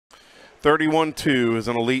31-2 is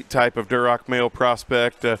an elite type of Duroc male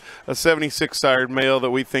prospect, a 76 sired male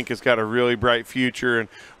that we think has got a really bright future and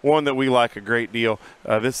one that we like a great deal.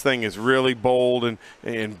 This thing is really bold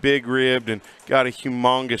and big ribbed and got a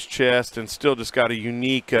humongous chest and still just got a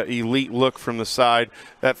unique elite look from the side.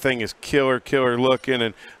 That thing is killer looking,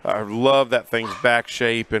 and I love that thing's back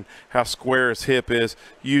shape and how square his hip is.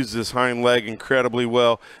 Uses his hind leg incredibly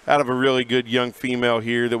well. Out of a really good young female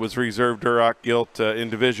here that was reserved Duroc gilt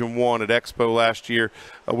in Division I at Expo last year.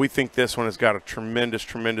 We think this one has got a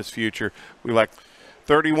tremendous future. We like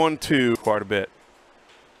 31-2 quite a bit.